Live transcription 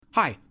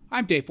Hi,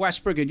 I'm Dave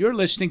Westberg, and you're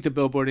listening to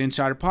Billboard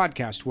Insider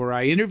Podcast, where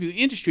I interview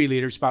industry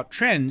leaders about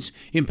trends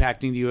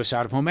impacting the U.S.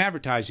 out-of-home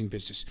advertising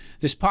business.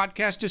 This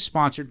podcast is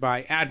sponsored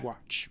by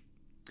AdWatch.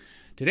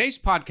 Today's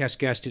podcast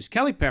guest is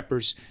Kelly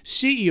Peppers,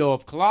 CEO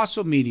of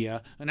Colossal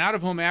Media, an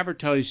out-of-home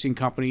advertising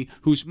company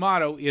whose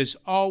motto is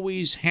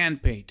always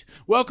hand paint.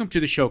 Welcome to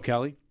the show,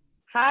 Kelly.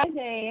 Hi,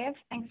 Dave.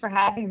 Thanks for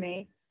having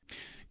me.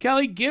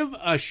 Kelly, give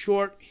a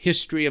short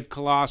history of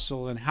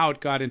Colossal and how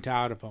it got into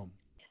out-of-home.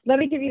 Let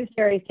me give you the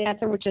serious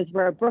answer, which is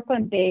we're a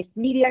Brooklyn-based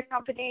media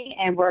company,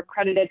 and we're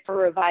credited for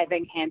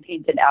reviving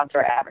hand-painted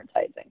outdoor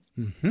advertising.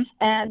 Mm-hmm.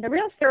 And the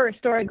real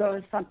story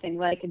goes something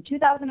like in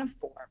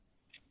 2004,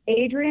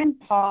 Adrian,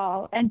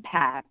 Paul, and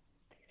Pat,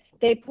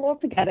 they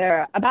pulled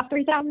together about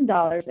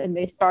 $3,000, and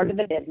they started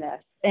the business.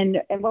 And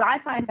what I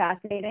find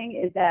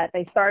fascinating is that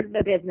they started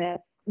the business,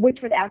 which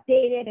was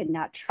outdated and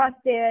not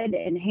trusted,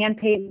 and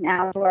hand-painted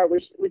outdoor,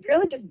 which was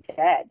really just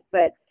dead.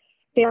 But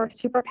they were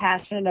super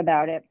passionate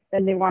about it,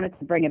 and they wanted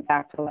to bring it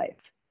back to life.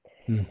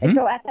 Mm-hmm. And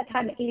so at that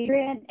time,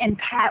 Adrian and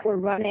Pat were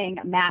running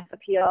Mass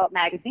Appeal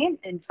magazine.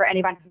 And for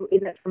anyone who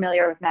isn't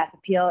familiar with Mass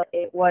Appeal,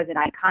 it was an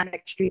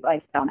iconic street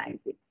lifestyle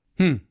magazine.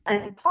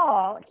 And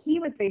Paul, he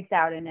was based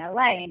out in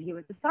LA, and he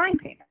was a sign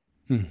painter.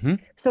 Mm-hmm.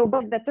 So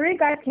when the three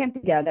guys came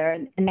together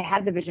and they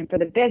had the vision for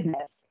the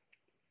business,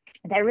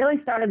 they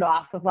really started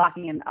off with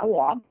locking in a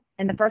wall.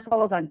 And the first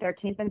wall was on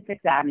 13th and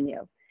 6th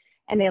Avenue.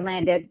 And they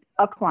landed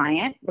a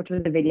client, which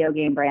was a video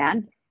game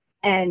brand.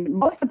 And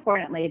most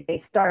importantly,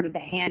 they started the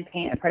hand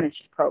paint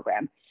apprenticeship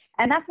program.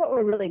 And that's what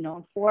we're really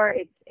known for.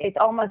 It's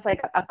almost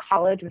like a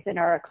college within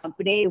our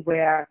company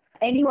where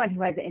anyone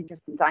who has an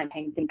interest in sign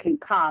painting can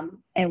come,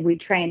 and we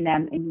train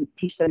them and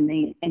teach them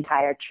the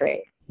entire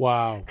trade.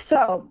 Wow.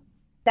 So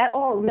that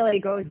all really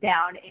goes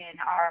down in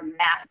our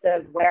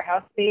massive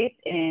warehouse space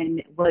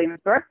in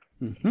Williamsburg.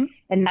 Mm-hmm.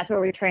 And that's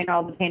where we train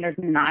all the painters,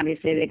 and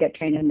obviously they get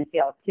trained in the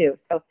field too.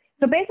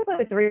 So basically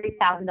with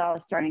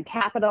 $3,000 starting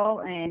capital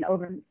and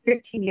over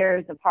 15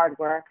 years of hard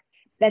work,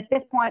 at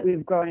this point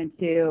we've grown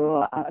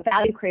into a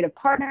value creative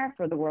partner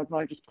for the world's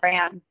largest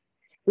brand.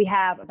 We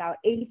have about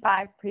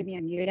 85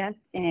 premium units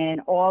in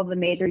all the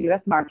major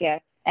U.S.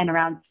 markets and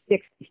around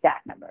 60 staff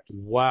members.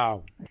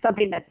 Wow.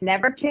 Something that's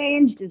never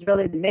changed is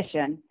really the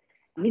mission.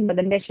 You know,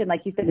 the mission,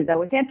 like you said, is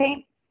always hand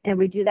paint, and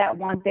we do that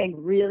one thing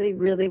really,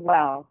 really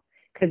well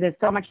because there's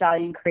so much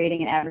value in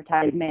creating an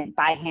advertisement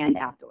by hand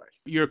outdoors.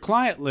 Your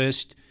client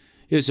list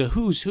is a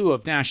who's who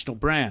of national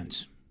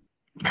brands.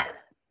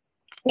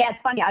 Yeah, it's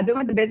funny. I've been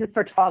with the business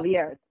for 12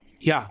 years.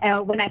 Yeah.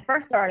 And when I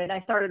first started,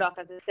 I started off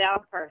as a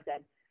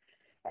salesperson.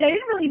 And I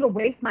didn't really even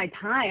waste my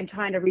time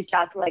trying to reach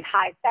out to like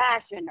high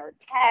fashion or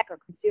tech or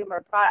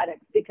consumer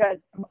products because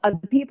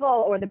the people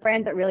or the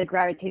brands that really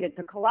gravitated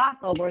to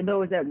Colossal were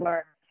those that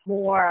were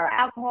more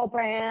alcohol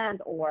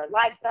brands or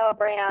lifestyle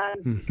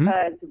brands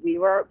because we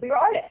were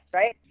artists,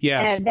 right?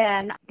 Yes. And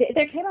then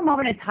there came a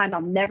moment in time,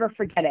 I'll never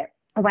forget it,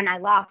 when I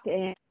locked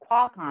in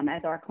Qualcomm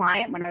as our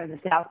client when I was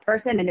a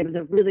salesperson, and it was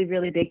a really,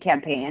 really big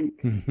campaign.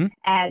 Mm-hmm.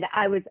 And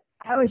I was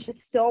just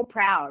so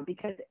proud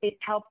because it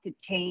helped to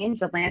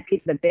change the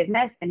landscape of the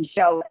business and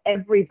show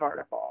every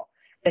vertical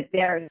that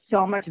there's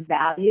so much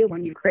value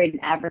when you create an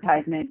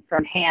advertisement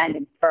from hand.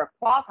 And for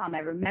Qualcomm,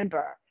 I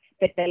remember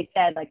that they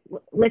said, like,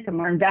 listen,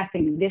 we're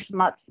investing this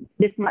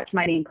much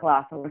money in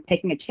Colossal. We're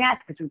taking a chance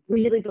because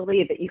we really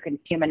believe that you can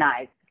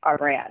humanize our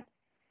brand.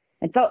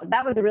 And so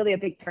that was really a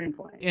big turning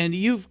point. And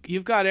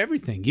you've got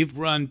everything. You've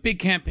run big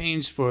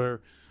campaigns for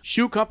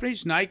shoe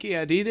companies, Nike,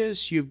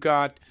 Adidas. You've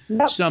got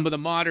some of the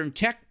modern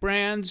tech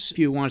brands, if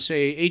you want to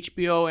say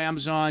HBO,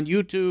 Amazon,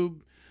 YouTube,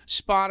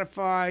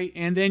 Spotify.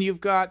 And then you've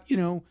got,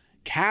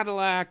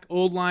 Cadillac,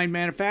 old line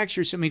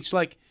manufacturers. I mean, it's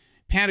like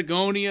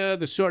Patagonia,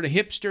 the sort of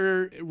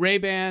hipster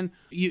Ray-Ban.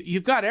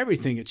 You've got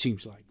everything, it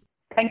seems like.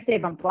 Thanks,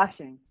 Dave. I'm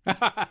blushing.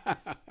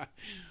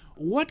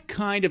 What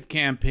kind of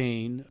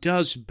campaign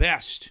does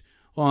best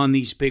on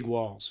these big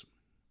walls?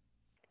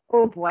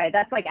 Oh, boy,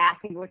 that's like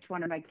asking which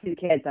one of my two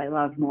kids I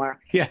love more.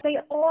 Yeah. They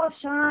all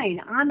shine.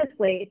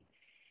 Honestly,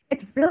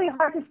 it's really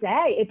hard to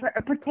say. It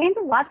pertains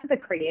a lot to the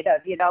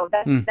creative.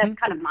 That's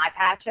kind of my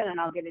passion, and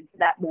I'll get into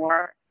that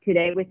more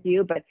today with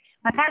you. But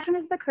my passion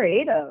is the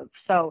creative.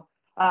 So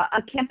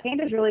a campaign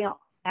is really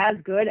as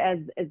good as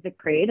the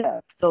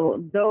creative.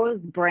 So those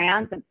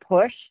brands that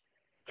push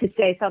to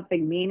say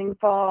something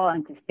meaningful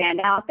and to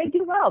stand out, they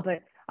do well.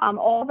 But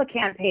all the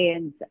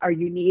campaigns are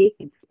unique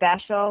and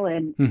special,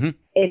 and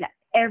in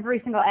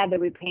every single ad that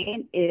we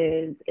paint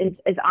is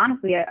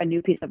honestly a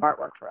new piece of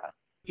artwork for us.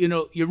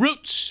 Your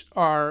roots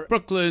are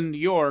Brooklyn, New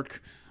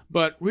York,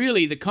 but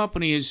really the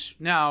company is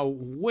now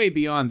way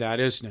beyond that,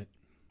 isn't it?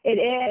 It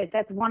is.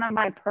 That's one of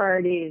my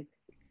priorities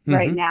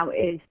right now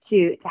is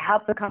to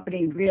help the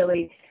company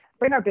really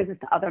bring our business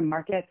to other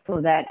markets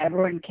so that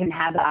everyone can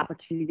have the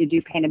opportunity to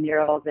do painted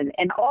murals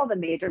in all the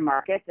major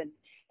markets. And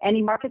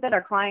any market that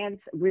our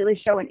clients really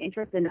show an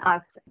interest in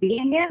us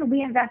being in,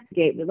 we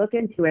investigate, we look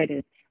into it,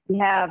 and we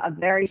have a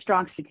very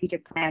strong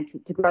strategic plan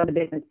to grow the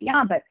business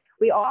beyond. But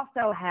we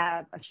also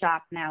have a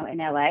shop now in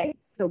LA.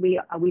 So we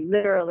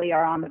literally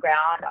are on the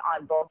ground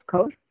on both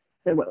coasts.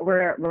 So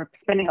we're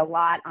spending a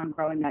lot on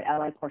growing that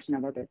LA portion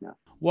of our business.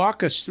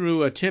 Walk us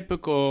through a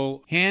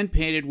typical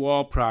hand-painted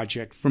wall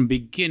project from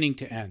beginning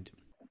to end.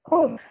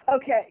 Oh,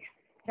 okay.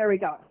 Here we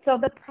go. So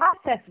the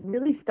process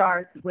really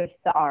starts with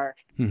the art.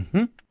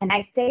 Mm-hmm. And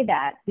I say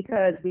that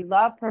because we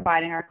love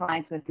providing our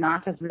clients with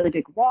not just really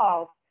big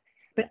walls,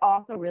 but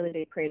also really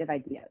big creative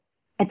ideas.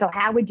 And so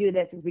how we do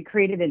this is we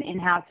created an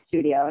in-house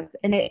studios,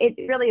 and it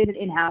really is an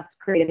in-house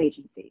creative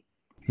agency.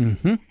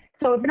 Mm-hmm.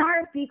 So if an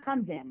RFP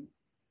comes in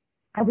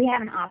and we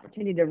have an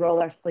opportunity to roll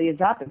our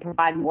sleeves up and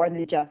provide more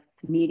than just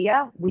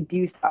media, we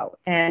do so.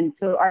 And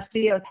so our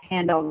studios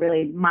handle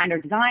really minor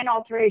design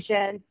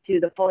alterations to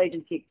the full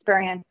agency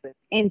experience with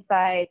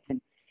insights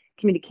and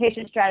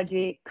communication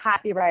strategy,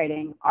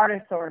 copywriting,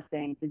 artist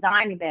sourcing,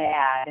 designing the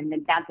ad, and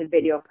then down to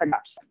video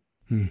production.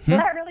 Mm-hmm. So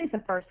that really is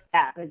the first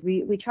step. Is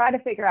we try to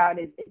figure out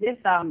is this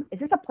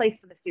a place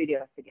for the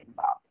studios to get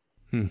involved?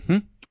 Mm-hmm.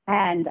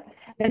 And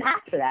then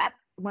after that,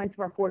 once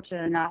we're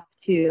fortunate enough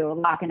to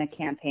lock in a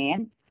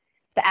campaign,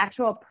 the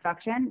actual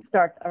production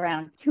starts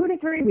around 2 to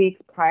 3 weeks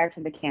prior to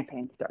the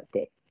campaign start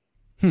date.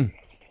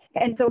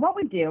 And so what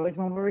we do is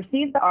when we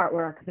receive the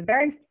artwork, the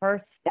very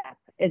first step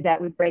is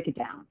that we break it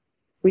down.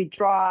 We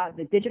draw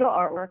the digital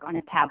artwork on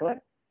a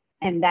tablet,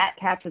 and that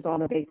captures all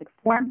the basic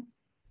form.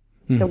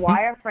 The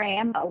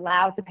wireframe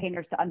allows the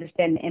painters to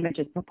understand the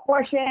image's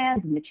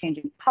proportions and the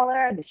changing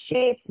color, the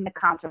shapes, and the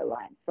contour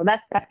lines. So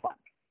that's step one.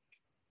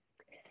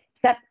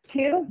 Step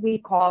two, we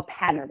call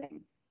patterning.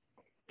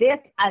 This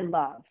I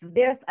love.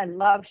 I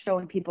love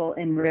showing people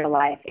in real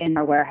life in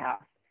our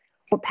warehouse.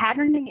 What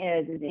patterning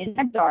is in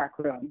a dark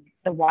room,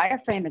 the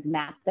wireframe is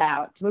mapped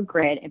out to a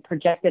grid and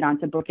projected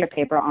onto bouquet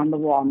paper on the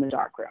wall in the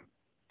dark room.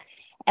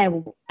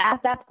 And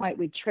at that point,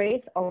 we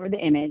trace over the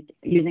image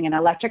using an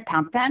electric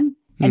pound pen,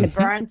 and it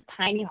burns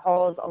tiny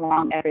holes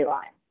along every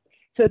line.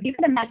 So if you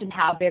can imagine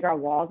how big our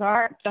walls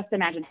are, just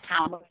imagine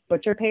how much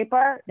butcher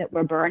paper that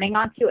we're burning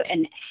onto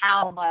and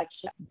how much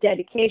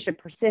dedication,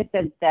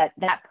 persistence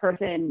that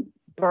person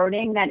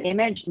burning that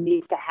image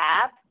needs to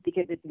have,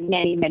 because it's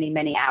many, many,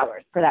 many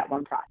hours for that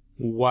one process.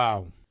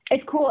 Wow.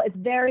 It's cool. It's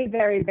very,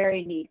 very,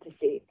 very neat to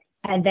see.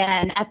 And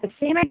then at the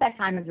same exact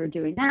time as we're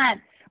doing that,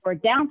 we're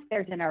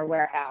downstairs in our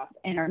warehouse,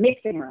 in our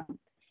mixing room.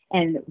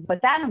 And what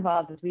that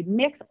involves is we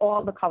mix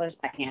all the colors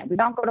by hand. We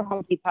don't go to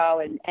Home Depot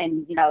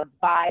and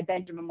buy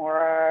Benjamin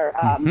Moore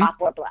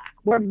Mopper Black.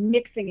 We're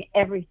mixing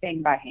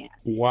everything by hand.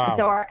 Wow. And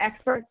so our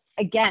experts,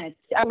 again,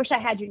 I wish I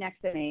had you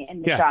next to me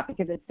in the shop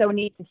because it's so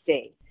neat to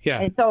see.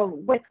 Yeah. And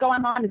so what's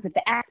going on is that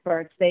the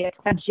experts, they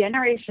have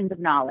generations of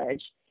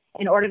knowledge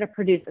in order to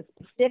produce a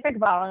specific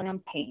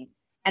volume paint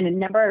and a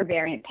number of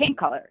variant paint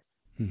colors,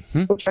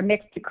 which are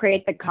mixed to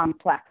create the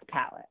complex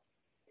palette.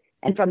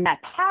 And from that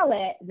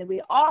palette, then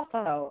we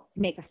also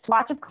make a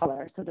swatch of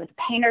colors so that the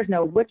painters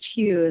know which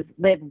hues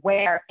live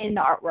where in the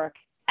artwork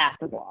at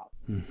the wall.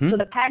 So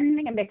the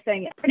patterning and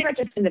mixing is pretty much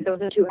assume that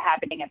those are two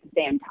happening at the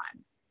same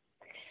time.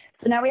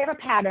 So now we have a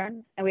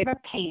pattern and we have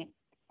a paint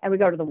and we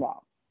go to the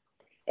wall.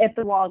 If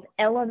the wall is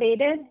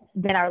elevated,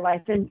 then our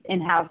licensed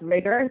in-house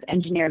riggers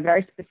engineer a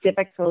very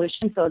specific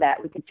solution so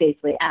that we can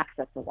safely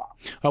access the wall.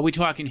 Are we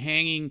talking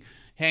hanging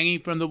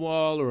from the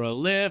wall or a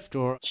lift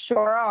or?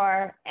 Sure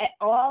are.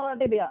 All of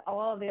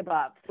the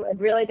above. So it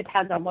really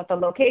depends on what the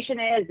location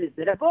is. Is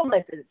it a boom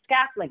lift? Is it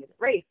scaffolding? Is it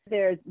raised?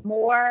 There's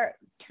more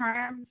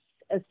terms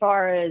as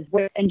far as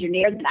what's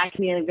engineered than I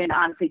can even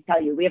honestly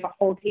tell you. We have a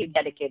whole team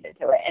dedicated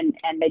to it,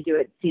 and they do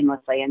it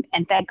seamlessly.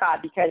 And thank God,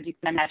 because you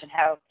can imagine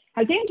how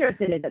dangerous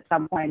it is at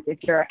some point if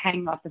you're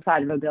hanging off the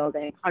side of a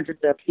building hundreds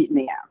of feet in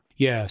the air.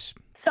 Yes.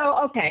 So,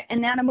 okay,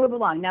 and now to move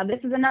along. Now, this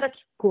is another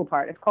cool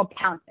part. It's called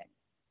pouncing.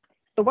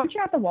 So once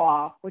you're at the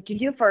wall, what you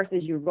do first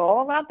is you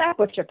roll out that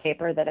butcher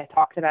paper that I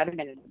talked about a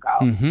minute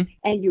ago,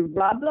 and you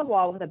rub the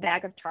wall with a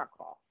bag of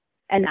charcoal,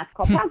 and that's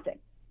called pouncing.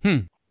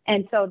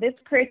 And so this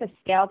creates a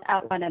scaled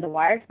outline of the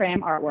wireframe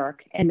artwork,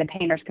 and the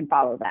painters can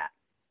follow that.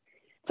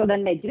 So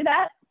then they do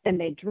that, then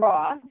they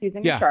draw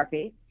using a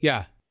Sharpie.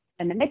 Yeah.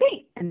 And then they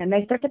paint, and then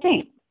they start to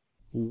paint.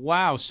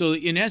 Wow. So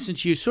in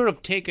essence, you sort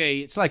of take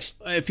it's like,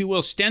 if you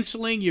will,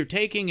 stenciling. You're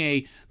taking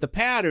the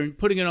pattern,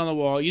 putting it on the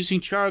wall, using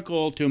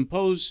charcoal to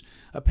impose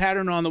a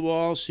pattern on the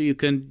wall so you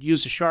can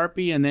use a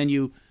Sharpie, and then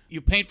you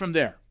paint from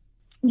there.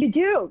 You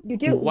do.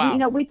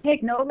 Wow. We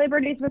take no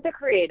liberties with the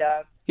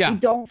creative. Yeah. We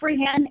don't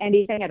freehand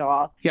anything at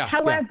all. Yeah.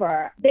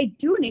 However, they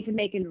do need to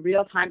make in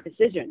real-time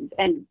decisions.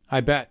 And I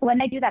bet when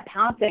they do that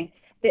pouncing,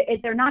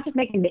 they're not just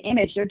making the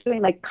image, they're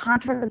doing like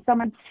contours of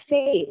someone's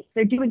face.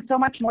 They're doing so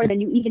much more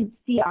than you even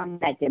see on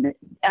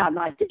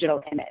that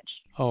digital image.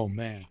 Oh,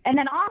 man. And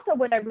then also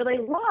what I really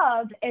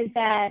love is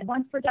that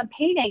once we're done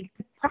painting,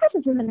 the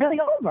process isn't really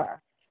over.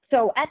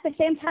 So at the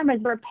same time as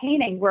we're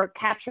painting, we're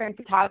capturing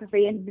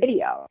photography and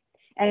video.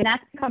 And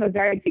that's become a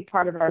very big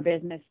part of our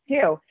business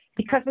too,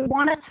 because we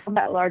want to tell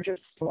that larger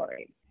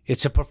story.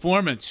 It's a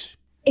performance.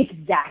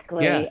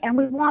 Exactly. Yeah. And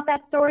we want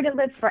that story to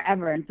live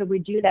forever. And so we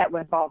do that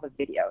with all the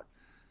videos.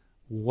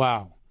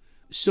 Wow.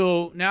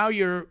 So now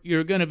you're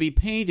going to be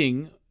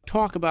painting.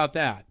 Talk about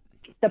that.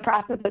 The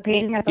process of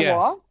painting at the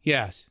Yes. wall?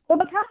 Yes. Well,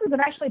 the process of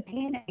actually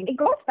painting, it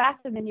goes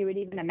faster than you would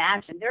even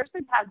imagine. There's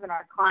been times when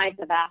our clients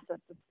have asked us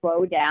to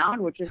slow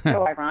down, which is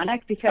so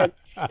ironic because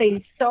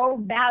they so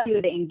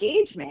value the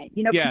engagement.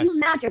 You know, Yes. can you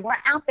imagine? We're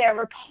out there,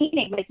 we're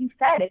painting, like you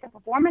said, it's a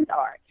performance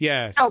art.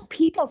 Yes. So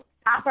people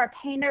stop our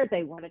painters,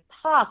 they want to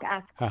talk,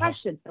 ask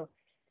questions. So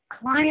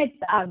clients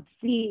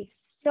see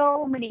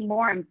so many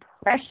more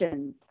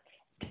impressions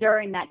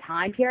during that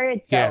time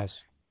period. So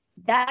yes.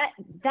 that's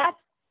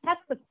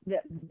the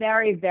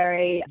very,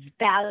 very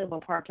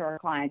valuable part to our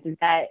clients is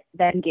that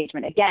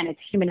engagement. Again, it's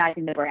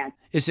humanizing the brand.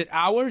 Is it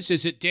hours?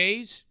 Is it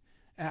days?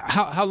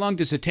 How long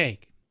does it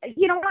take?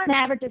 You know, on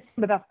average, it's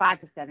about 5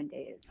 to 7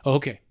 days.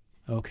 Okay.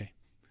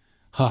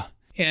 Huh.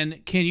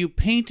 And can you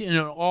paint in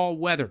an all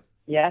weather?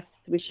 Yes,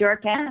 we sure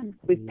can.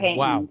 We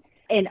paint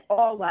in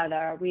all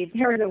weather.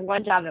 There was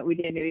one job that we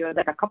did, it was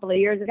like a couple of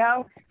years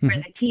ago, where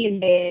the team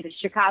made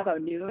Chicago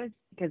news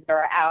because they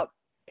were out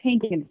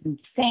painting in this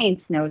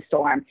insane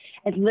snowstorm.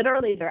 And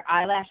literally their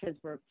eyelashes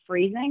were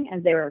freezing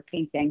as they were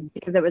painting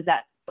because it was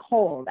that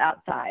cold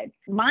outside.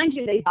 Mind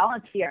you, they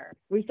volunteer.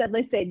 We said,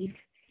 listen,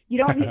 you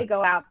don't need to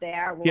go out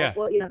there.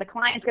 Well, you know, the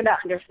client's going to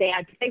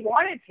understand. They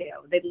wanted to.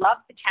 They love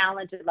the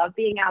challenge. They love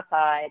being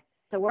outside.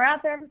 So we're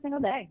out there every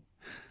single day.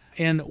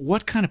 And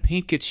what kind of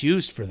paint gets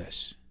used for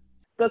this?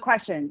 Good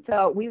question.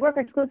 So we work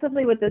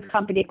exclusively with this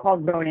company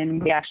called Ronin.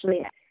 We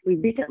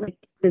recently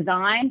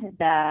designed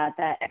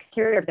the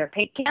exterior of their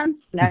paint cans.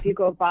 Now, if you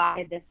go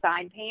buy this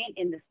sign paint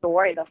in the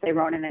store, it'll say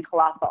Ronin and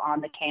Colossal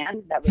on the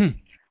can. That was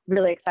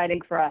really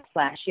exciting for us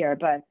last year.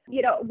 But,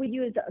 you know, we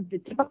use the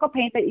typical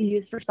paint that you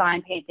use for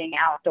sign painting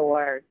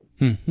outdoors,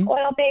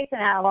 oil-based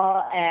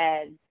enamel,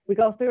 and we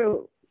go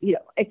through, you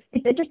know, it's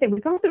interesting.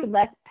 We go through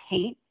less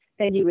paint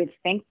than you would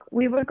think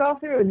we would go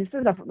through. And this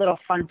is a little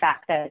fun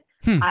fact that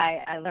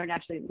I learned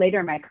actually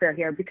later in my career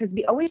here because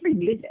we always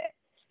reuse it.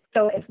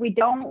 So if we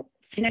don't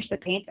finish the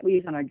paint that we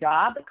use on our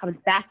job, it comes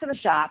back to the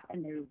shop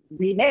and they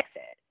remix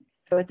it.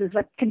 So it's this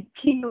like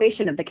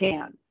continuation of the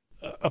can.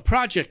 A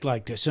project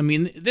like this, I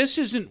mean,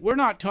 we're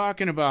not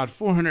talking about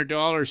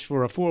 $400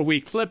 for a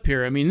 4-week flip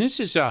here. I mean, this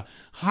is a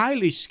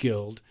highly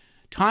skilled,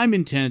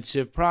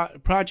 time-intensive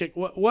project.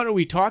 What are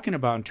we talking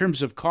about in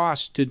terms of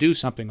cost to do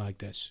something like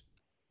this?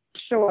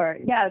 Sure.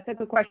 Yeah, that's a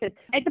good question.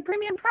 It's a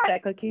premium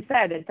product, like you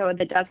said, and so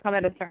it does come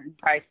at a certain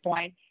price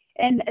point.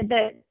 And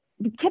the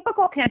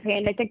typical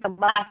campaign, I think the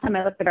last time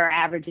I looked at our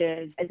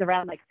averages, is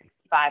around like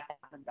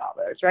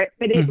 $65,000, right?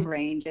 But it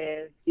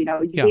ranges. You know,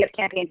 we have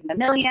campaigns in the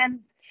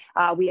millions.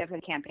 We have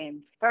a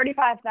campaign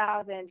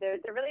 $35,000. There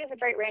really is a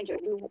great range.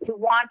 We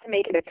want to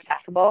make it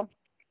accessible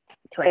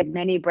to as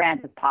many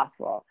brands as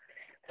possible.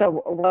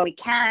 So when we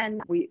can,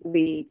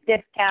 we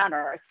discount,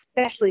 or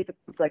especially if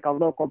it's like a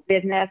local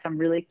business, I'm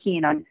really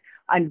keen on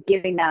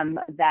giving them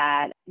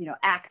that, you know,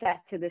 access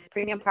to this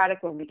premium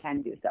product when we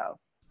can do so.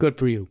 Good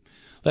for you.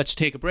 Let's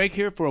take a break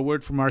here for a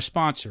word from our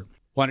sponsor.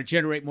 Want to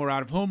generate more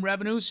out-of-home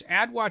revenues?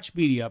 AdWatch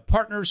Media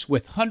partners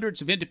with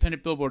hundreds of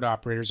independent billboard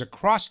operators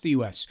across the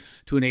U.S.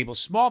 to enable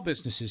small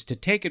businesses to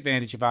take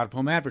advantage of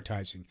out-of-home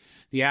advertising.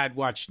 The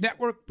AdWatch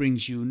network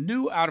brings you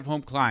new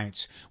out-of-home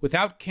clients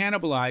without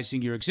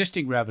cannibalizing your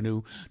existing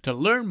revenue. To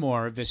learn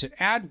more, visit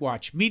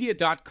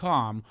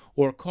adwatchmedia.com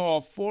or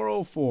call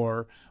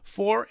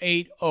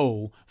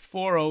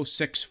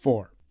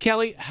 404-480-4064.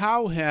 Kelly,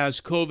 how has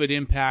COVID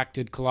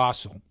impacted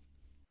Colossal?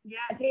 Yeah,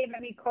 Dave,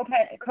 I mean,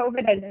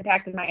 COVID has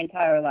impacted my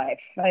entire life.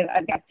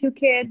 I've got 2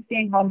 kids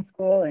being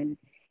homeschooled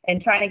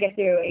and trying to get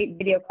through 8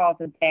 video calls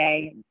a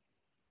day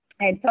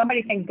and so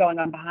many things going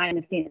on behind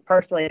the scenes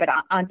personally. But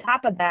on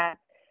top of that,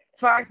 as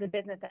far as the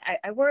business,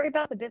 I worry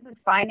about the business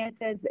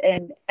finances,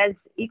 and as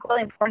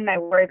equally important, I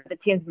worry about the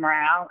team's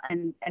morale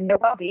and their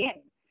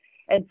well-being.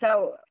 And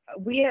so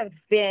we've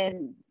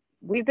been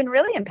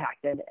really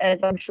impacted, as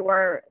I'm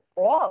sure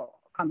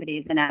all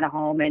companies in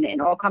out-of-home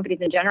and all companies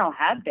in general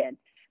have been.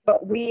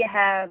 But we've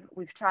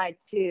tried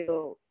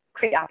to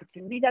create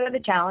opportunities out of the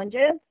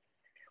challenges.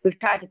 We've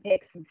tried to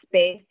take some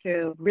space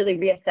to really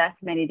reassess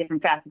many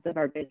different facets of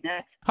our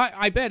business.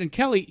 I bet. And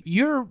Kelly,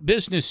 your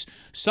business,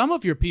 some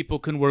of your people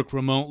can work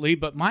remotely,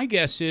 but my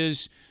guess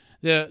is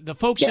the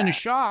folks in the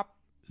shop,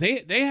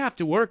 they have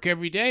to work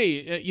every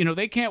day. You know,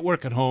 they can't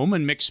work at home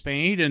and mix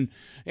paint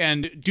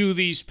and do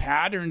these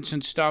patterns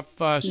and stuff.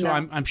 So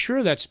I'm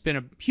sure that's been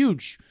a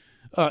huge.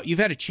 You've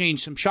had to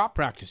change some shop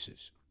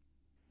practices.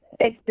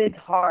 It's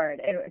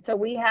hard. So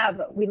we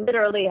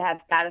literally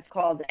have status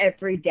calls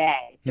every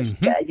day,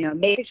 just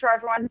making sure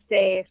everyone's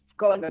safe,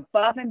 going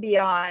above and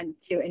beyond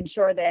to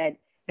ensure that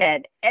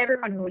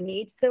everyone who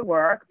needs to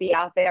work, be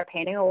out there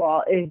painting a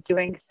wall, is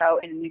doing so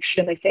in an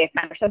extremely safe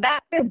manner. So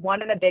that's been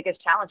one of the biggest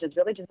challenges,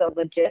 really just the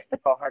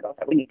logistical hurdles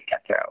that we need to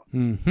get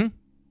through.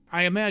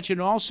 I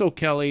imagine also,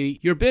 Kelly,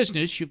 your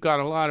business, you've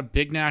got a lot of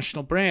big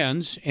national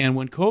brands, and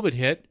when COVID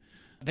hit,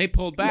 they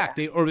pulled back.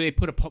 They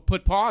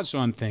put pause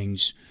on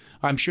things.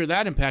 I'm sure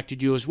that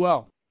impacted you as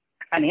well.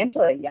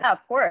 Financially, yeah, of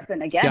course.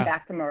 And again,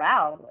 back to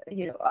morale.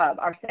 You know,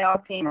 our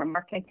sales team, our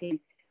marketing team,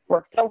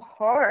 worked so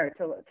hard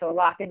to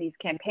lock in these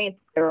campaigns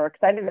they were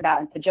excited about,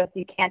 and to just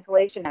see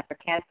cancellation after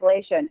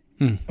cancellation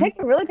takes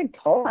a really big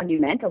toll on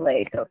you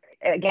mentally. So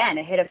again,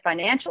 it hit us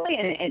financially,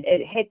 and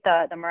it hit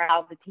the morale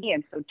of the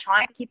team. So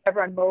trying to keep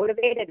everyone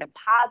motivated and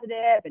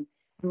positive and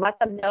let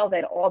them know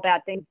that all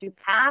bad things do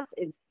pass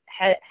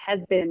has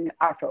been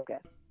our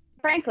focus.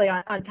 Frankly,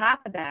 on top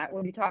of that,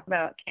 when you talk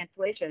about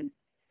cancellation,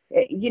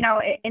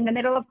 in the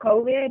middle of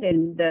COVID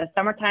and the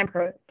summertime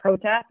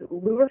protests,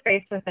 we were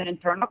faced with an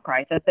internal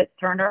crisis that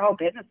turned our whole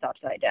business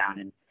upside down.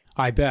 And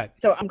I bet.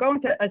 So I'm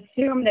going to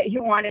assume that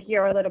you want to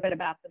hear a little bit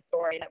about the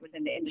story that was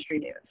in the industry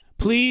news.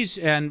 Please,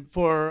 and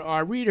for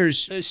our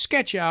readers,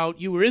 sketch out,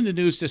 you were in the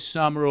news this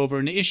summer over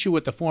an issue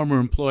with a former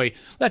employee.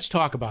 Let's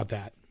talk about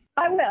that.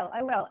 I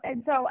will.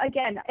 And so,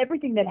 again,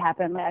 everything that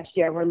happened last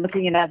year, we're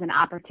looking at it as an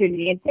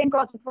opportunity. And same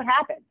goes with what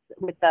happens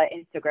with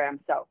Instagram.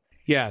 So,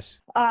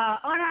 yes.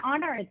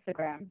 On our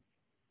Instagram,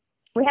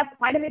 we have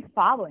quite a big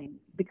following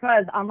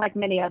because, unlike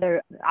many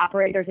other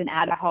operators in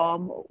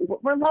out-of-home,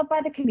 we're loved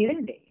by the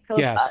community. So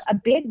yes. a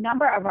big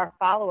number of our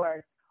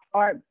followers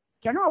are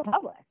general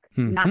public,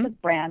 not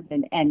just brands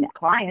and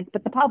clients,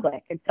 but the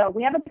public. And so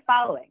we have a big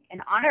following.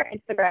 And on our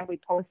Instagram, we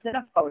posted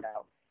a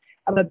photo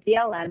of a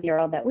BLM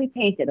mural that we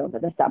painted over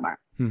the summer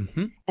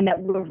and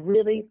that we were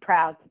really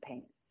proud to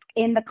paint.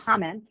 In the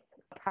comments,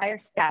 a prior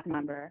staff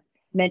member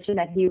mentioned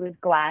that he was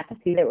glad to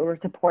see that we were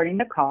supporting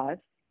the cause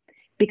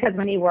because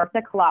when he worked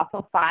at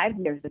Colossal 5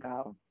 years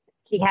ago,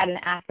 he had an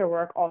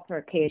after-work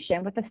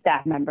altercation with a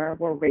staff member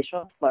where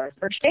racial slurs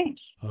were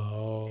exchanged.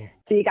 Oh.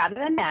 So you got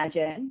to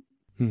imagine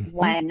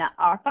when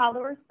our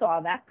followers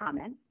saw that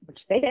comment, which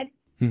they did,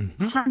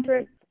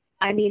 hundreds,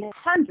 I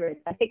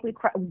think we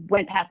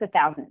went past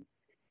 1,000.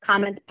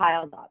 Comments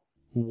piled up.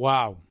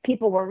 Wow.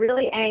 People were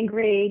really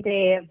angry.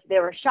 They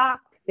were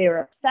shocked. They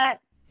were upset.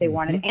 They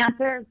wanted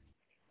answers.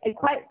 And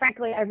quite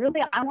frankly, I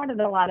wanted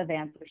a lot of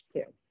answers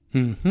too.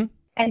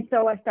 And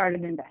so I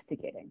started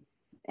investigating.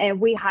 And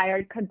we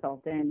hired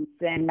consultants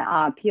and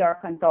PR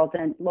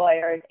consultants,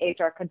 lawyers,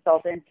 HR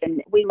consultants,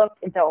 and we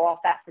looked into all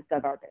facets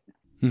of our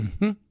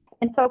business.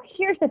 And so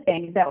here's the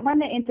thing, that when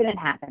the incident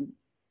happened,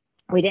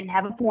 we didn't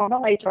have a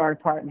formal HR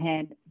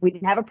department. We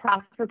didn't have a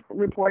process for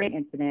reporting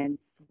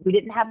incidents. We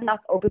didn't have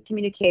enough open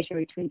communication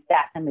between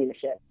staff and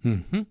leadership.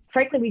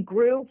 Frankly, we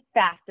grew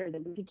faster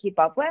than we could keep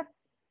up with,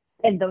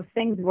 and those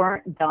things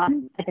weren't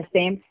done at the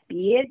same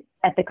speed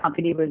that the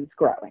company was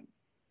growing.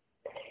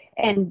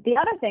 And the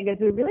other thing is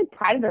we really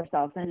prided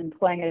ourselves in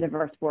employing a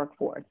diverse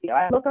workforce.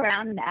 I look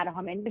around in the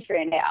out-of-home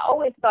industry, and I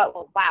always thought,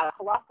 well, wow,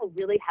 Colossal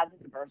really has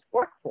a diverse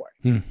workforce.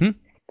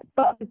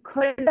 But we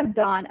could have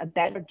done a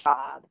better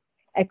job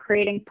at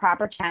creating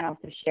proper channels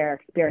to share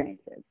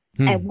experiences.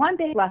 And one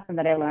big lesson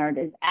that I learned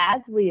is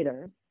as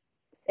leaders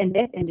in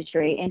this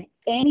industry, in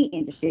any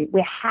industry,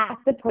 we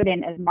have to put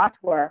in as much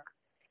work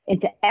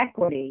into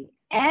equity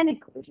and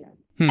inclusion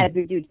as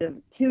we do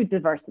to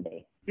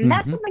diversity. And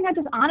that's something I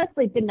just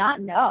honestly did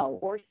not know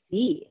or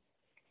see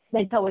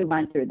until we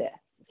went through this.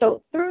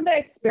 So through the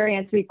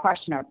experience, we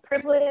questioned our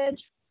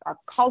privilege, our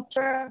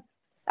culture,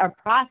 our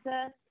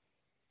process,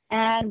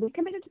 and we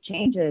committed to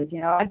changes.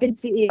 I've been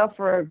CEO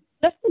for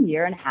just a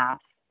year and a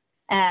half.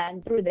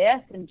 And through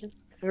this and just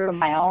through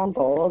my own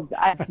goals,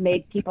 I've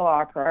made people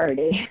our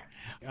priority.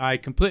 I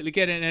completely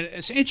get it. And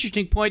it's an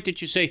interesting point that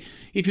you say,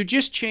 if you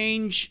just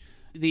change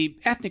the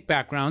ethnic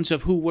backgrounds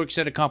of who works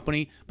at a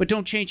company, but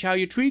don't change how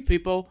you treat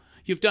people,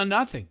 you've done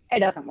nothing. It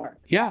doesn't work.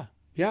 Yeah.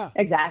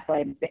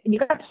 Exactly. You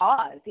got to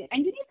pause.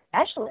 And you need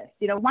specialists.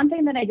 One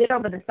thing that I did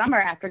over the summer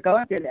after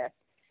going through this,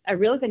 I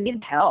realized I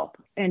needed help.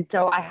 And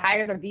so I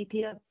hired a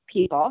VP of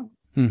people.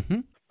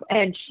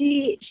 And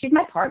she's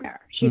my partner.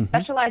 She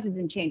specializes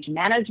in change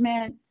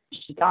management.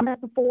 She's done this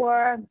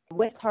before.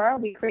 With her,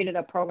 we created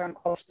a program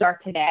called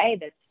Start Today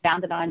that's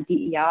founded on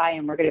DEI,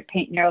 and we're going to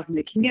paint murals in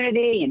the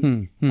community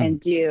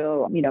and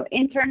do,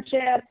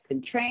 internships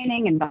and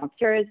training and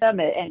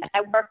volunteerism. And I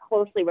work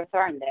closely with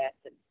her in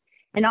this.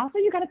 And also,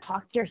 you got to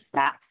talk to your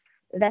staff.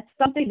 That's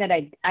something that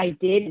I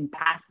did in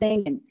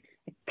passing, and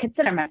I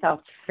consider myself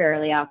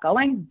fairly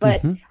outgoing,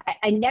 but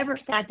I never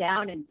sat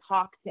down and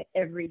talked to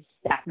every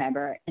staff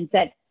member and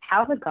said,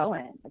 how's it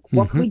going?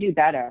 What can we do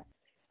better?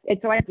 And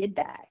so I did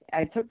that.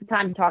 I took the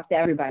time to talk to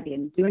everybody,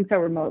 and doing so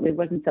remotely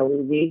wasn't so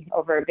easy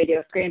over a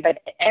video screen. But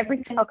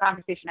every single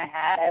conversation I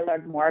had, I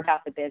learned more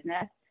about the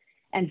business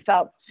and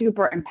felt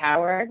super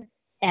empowered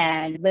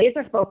and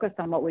laser focused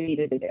on what we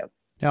needed to do.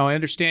 Now, I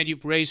understand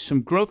you've raised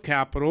some growth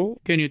capital.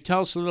 Can you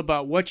tell us a little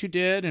about what you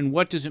did and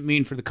what does it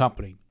mean for the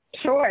company?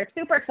 Sure. It's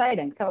super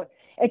exciting. So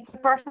it's the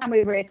first time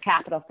we've raised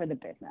capital for the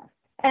business.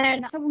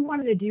 And so we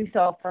wanted to do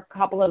so for a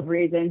couple of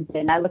reasons,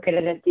 and I look at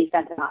it as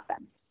defense and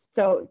offense.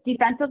 So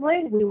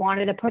defensively, we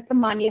wanted to put some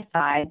money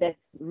aside that's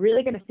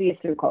really going to see us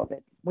through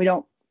COVID. We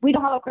don't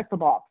have a crystal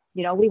ball.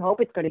 We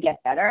hope it's going to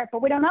get better,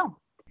 but we don't know.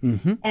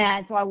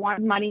 And so I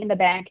wanted money in the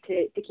bank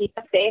to keep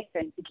us safe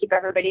and to keep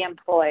everybody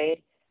employed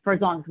for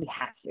as long as we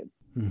have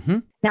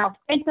to. Now,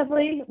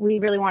 offensively, we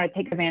really want to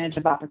take advantage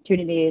of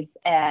opportunities,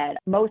 and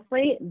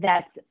mostly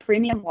that's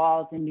premium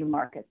walls in new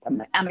markets.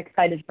 I'm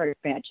excited for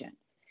expansion.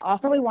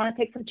 Also, we want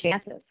to take some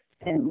chances.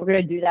 And we're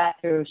going to do that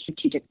through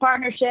strategic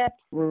partnerships.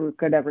 We're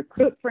going to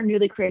recruit for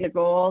newly created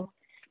roles.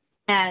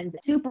 And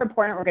super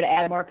important, we're going to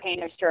add more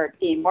painters to our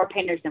team, more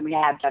painters than we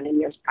have done in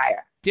years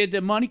prior. Did the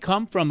money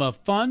come from a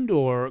fund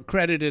or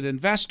accredited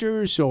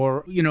investors,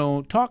 or,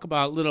 talk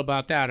a little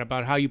about that,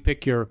 about how you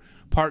pick your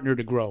partner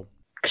to grow?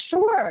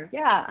 Sure.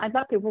 Yeah, I'd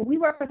love to. Well, we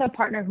work with a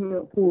partner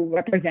who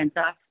represents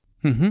us.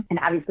 Mm-hmm. And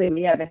obviously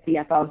we have a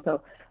CFO.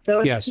 So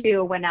those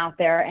two went out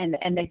there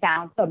and they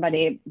found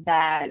somebody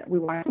that we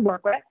wanted to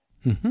work with.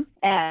 Mm-hmm.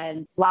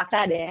 And lock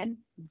that in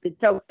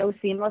so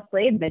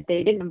seamlessly that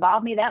they didn't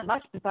involve me that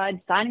much besides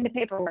signing the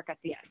paperwork at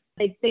the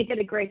end. They did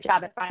a great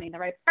job at finding the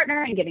right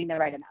partner and getting the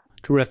right amount.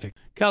 Terrific.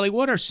 Kelly,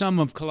 what are some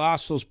of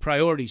Colossal's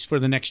priorities for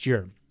the next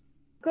year?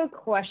 Good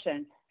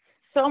question.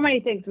 So many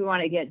things we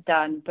want to get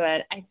done,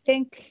 but I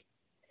think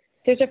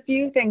there's a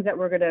few things that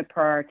we're going to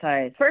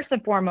prioritize. First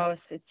and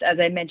foremost, it's, as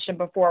I mentioned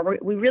before,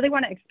 we really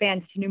want to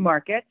expand to new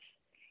markets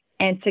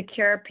and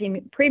secure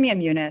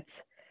premium units.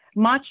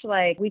 Much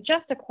like we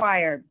just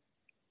acquired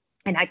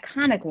an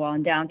iconic wall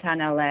in downtown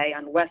LA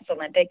on West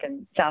Olympic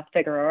and South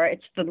Figueroa.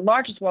 It's the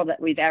largest wall that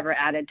we've ever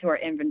added to our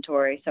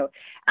inventory. So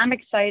I'm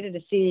excited to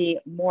see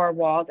more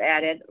walls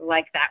added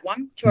like that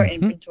one to our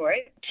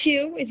inventory.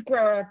 Two is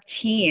grow our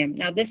team.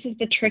 Now, this is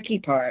the tricky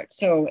part.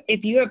 So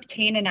if you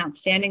obtain an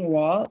outstanding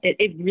wall,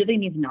 it really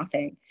means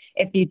nothing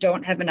if you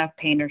don't have enough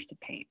painters to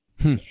paint.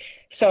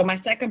 So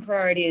my second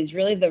priority is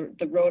really the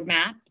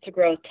roadmap to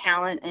grow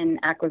talent and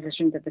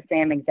acquisitions at the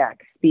same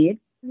exact speed.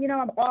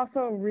 I'm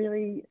also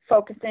really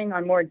focusing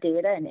on more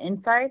data and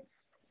insights.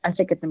 I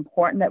think it's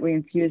important that we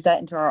infuse that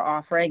into our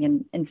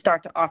offering and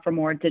start to offer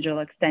more digital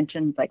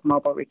extensions like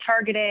mobile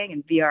retargeting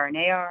and VR and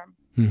AR.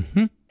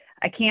 Mm-hmm.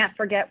 I can't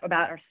forget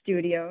about our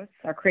studios,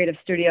 our creative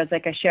studios.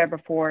 Like I shared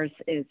before,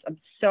 I'm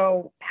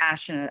so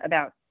passionate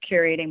about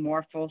curating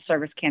more full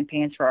service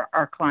campaigns for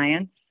our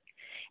clients.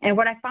 And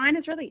what I find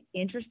is really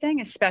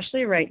interesting,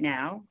 especially right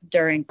now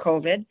during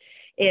COVID,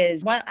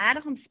 is while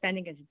out-of-home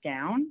spending is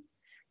down,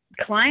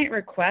 client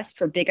requests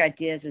for big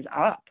ideas is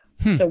up.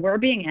 So we're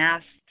being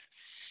asked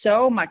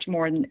so much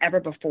more than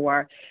ever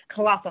before.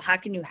 Colossal, how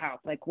can you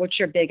help? Like, what's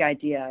your big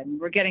idea? And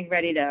we're getting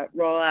ready to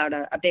roll out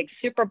a big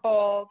Super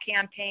Bowl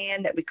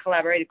campaign that we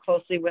collaborated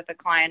closely with a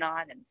client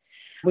on. And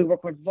we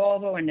work with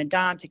Volvo and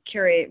Nadam to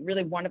curate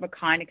really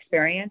one-of-a-kind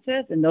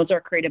experiences, and those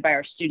are created by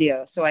our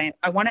studios. So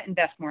I want to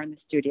invest more in the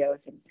studios.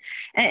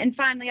 And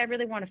finally, I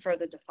really want to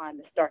further define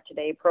the Start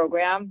Today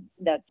program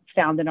that's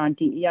founded on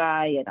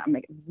DEI, and I'm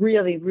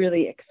really,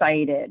 really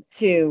excited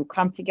to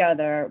come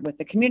together with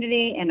the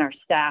community and our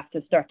staff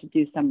to start to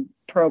do some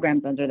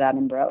programs under that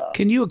umbrella.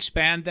 Can you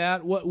expand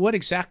that? What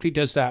exactly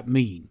does that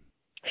mean?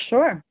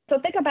 Sure. So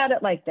think about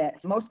it like this.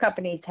 Most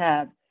companies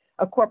have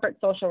a corporate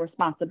social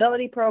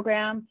responsibility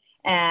program,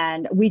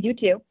 and we do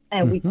too.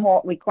 And we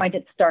coined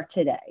it Start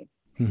Today.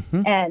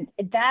 Mm-hmm. And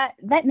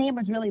that name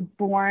was really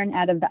born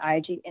out of the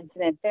IG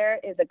incident. There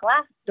is a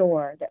glass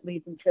door that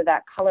leads into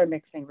that color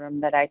mixing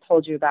room that I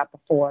told you about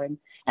before. And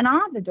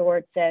on the door,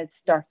 it says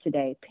Start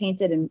Today,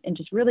 painted in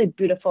just really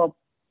beautiful,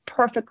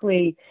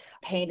 perfectly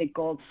painted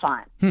gold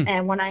font.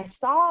 And when I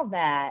saw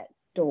that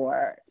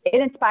door,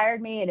 it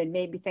inspired me and it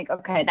made me think,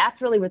 okay,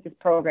 that's really what this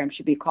program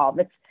should be called.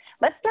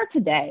 Let's start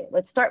today.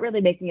 Let's start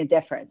really making a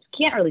difference.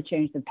 Can't really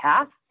change the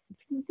past.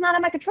 It's not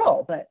in my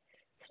control, but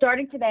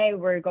starting today,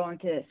 we're going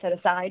to set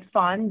aside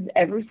funds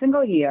every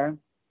single year,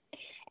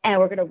 and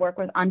we're going to work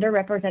with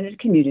underrepresented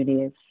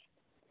communities,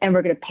 and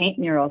we're going to paint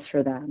murals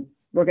for them.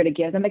 We're going to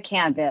give them a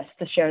canvas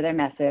to share their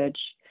message.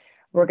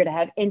 We're going to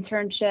have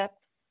internships.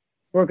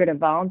 We're going to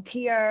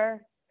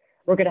volunteer.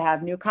 We're going to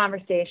have new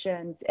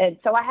conversations. And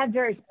so I have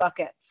various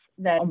buckets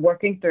that I'm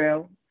working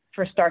through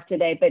for Start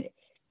Today, but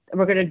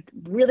we're going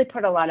to really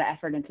put a lot of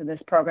effort into this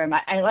program.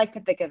 I like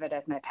to think of it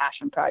as my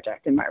passion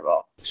project in my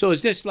role. So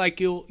is this like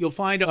you'll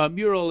find a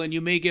mural and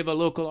you may give a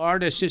local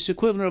artist, it's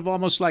equivalent of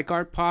almost like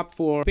Art Pop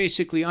for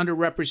basically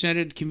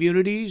underrepresented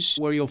communities,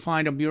 where you'll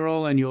find a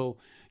mural and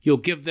you'll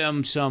give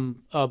them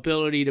some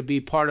ability to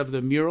be part of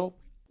the mural?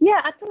 Yeah,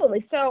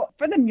 absolutely. So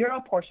for the mural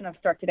portion of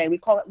Start Today, we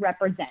call it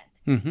Represent.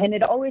 Mm-hmm. And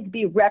it'll always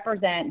be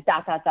represent ...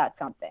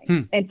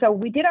 something. And so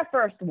we did our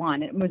first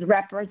one. It was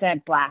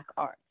Represent Black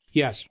Art.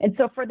 Yes. And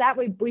so for that,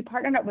 we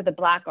partnered up with the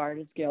Black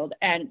Artists Guild,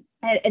 and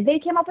they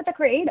came up with a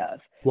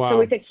creative. Wow. So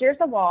we said, here's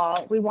the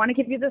wall. We want to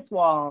give you this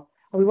wall.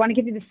 We want to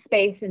give you the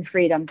space and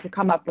freedom to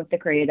come up with the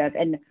creative.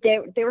 And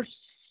they were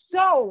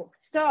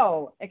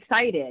so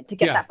excited to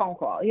get that phone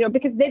call,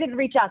 because they didn't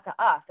reach out to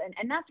us.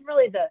 And that's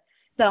really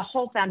the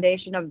whole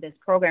foundation of this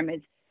program is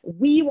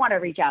we want to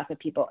reach out to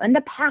people. In the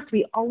past,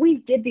 we always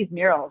did these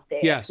murals,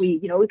 Dave. Yes. We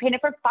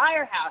painted for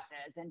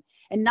firehouses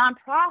and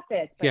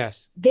nonprofits.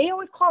 Yes. They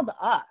always called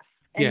us.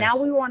 And yes.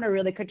 now we want to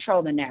really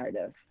control the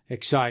narrative.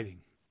 Exciting.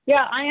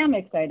 Yeah, I am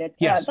excited.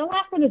 Yes. The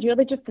last one is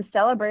really just to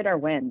celebrate our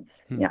wins.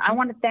 Mm-hmm. I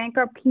want to thank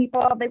our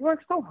people. They work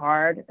so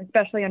hard,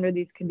 especially under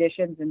these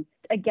conditions. And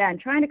again,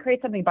 trying to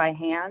create something by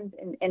hand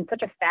in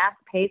such a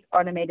fast-paced,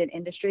 automated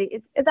industry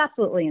is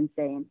absolutely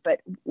insane.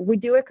 But we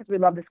do it because we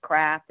love this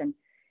craft. And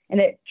and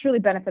it truly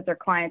benefits our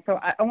clients. So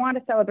I want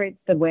to celebrate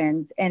the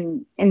wins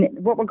and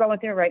what we're going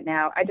through right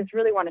now. I just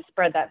really want to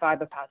spread that vibe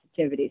of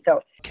positivity.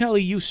 So,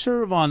 Kelly, you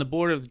serve on the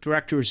board of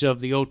directors of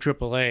the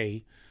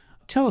OAAA.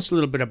 Tell us a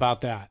little bit about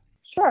that.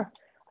 Sure.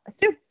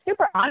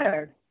 Super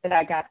honored that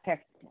I got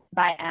picked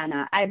by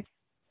Anna. I've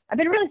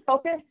been really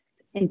focused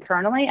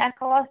internally at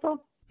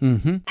Colossal.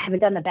 Mm-hmm. I haven't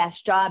done the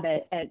best job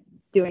at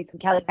doing some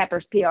Kelly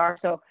Pepper's PR.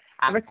 So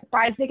I was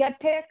surprised to get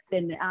picked,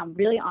 and I'm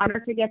really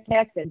honored to get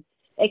picked. And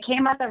it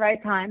came at the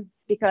right time,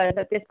 because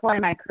at this point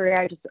in my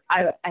career,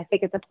 I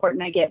think it's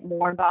important I get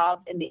more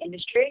involved in the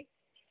industry.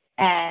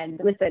 And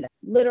listen,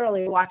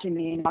 literally watching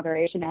the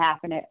inauguration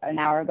happen an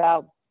hour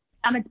ago,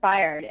 I'm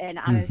inspired, and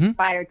I'm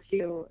inspired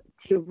to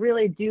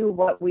really do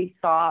what we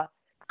saw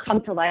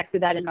come to life through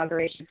that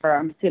inauguration for,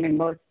 I'm assuming,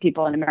 most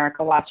people in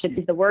America watched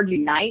it. The word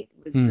unite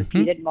was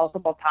repeated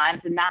multiple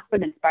times, and that's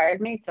what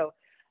inspired me. So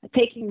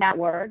taking that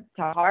word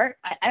to heart,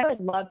 I would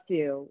love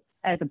to,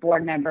 as a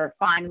board member,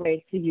 find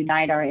ways to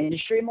unite our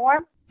industry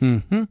more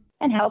and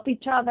help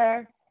each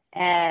other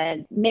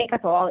and make us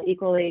all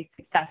equally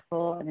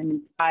successful and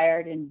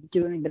inspired and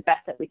doing the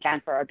best that we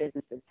can for our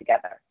businesses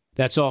together.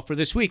 That's all for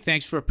this week.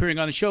 Thanks for appearing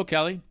on the show,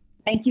 Kelly.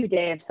 Thank you,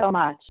 Dave, so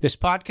much. This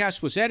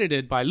podcast was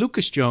edited by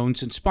Lucas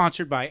Jones and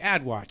sponsored by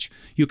AdWatch.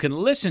 You can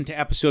listen to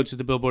episodes of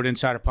the Billboard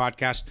Insider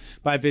Podcast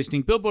by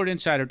visiting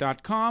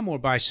BillboardInsider.com or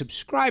by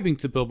subscribing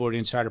to the Billboard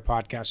Insider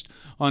Podcast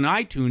on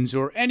iTunes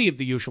or any of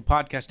the usual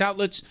podcast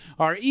outlets.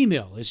 Our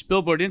email is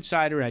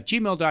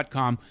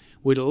billboardinsider@gmail.com.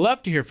 We'd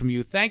love to hear from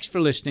you. Thanks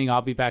for listening.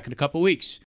 I'll be back in a couple weeks.